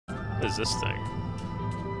What is this thing?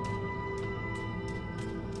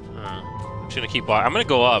 I'm just gonna keep walking. I'm gonna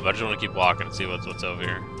go up. I just want to keep walking and see what's over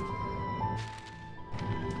here.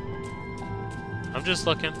 I'm just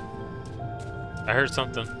looking. I heard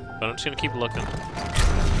something, but I'm just gonna keep looking.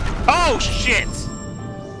 Oh shit!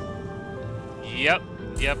 Yep,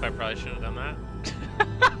 I probably should have done that.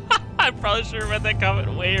 I probably should have read that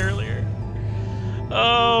comment way earlier.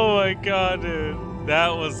 Oh my god, dude.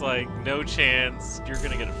 That was like, no chance. You're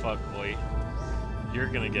gonna get a fuck, boy. You're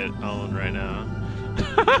gonna get owned right now.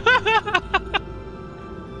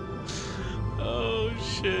 Oh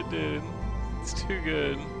shit, dude. It's too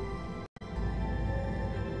good.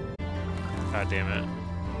 God damn it.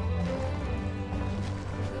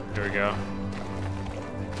 Here we go.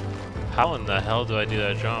 How in the hell do I do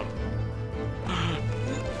that jump?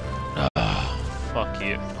 Fuck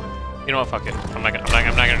you. You know what? Fuck it. I'm not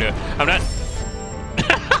gonna do it. I'm not.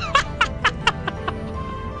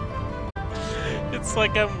 It's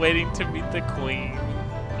like I'm waiting to meet the queen.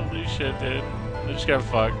 Holy shit, dude. I just got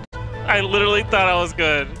fucked. I literally thought I was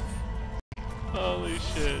good. Holy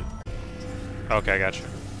shit. Okay, I got you.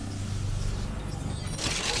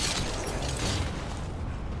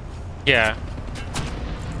 Yeah.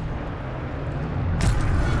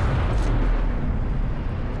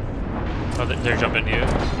 Oh, they're jumping you.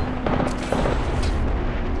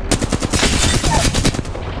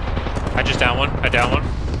 I just down one. I down one.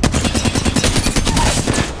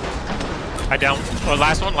 I down. Oh,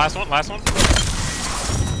 last one.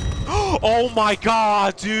 Oh my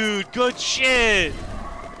god, dude. Good shit.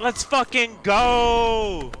 Let's fucking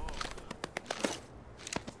go.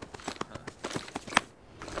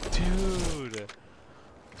 Dude.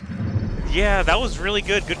 Yeah, that was really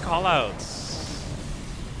good. Good callouts.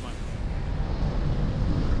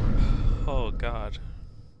 Oh god.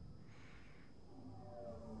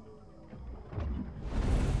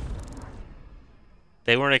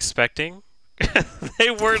 They weren't expecting?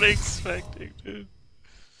 They weren't expecting, dude.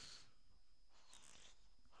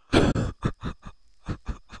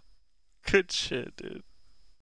 Good shit, dude.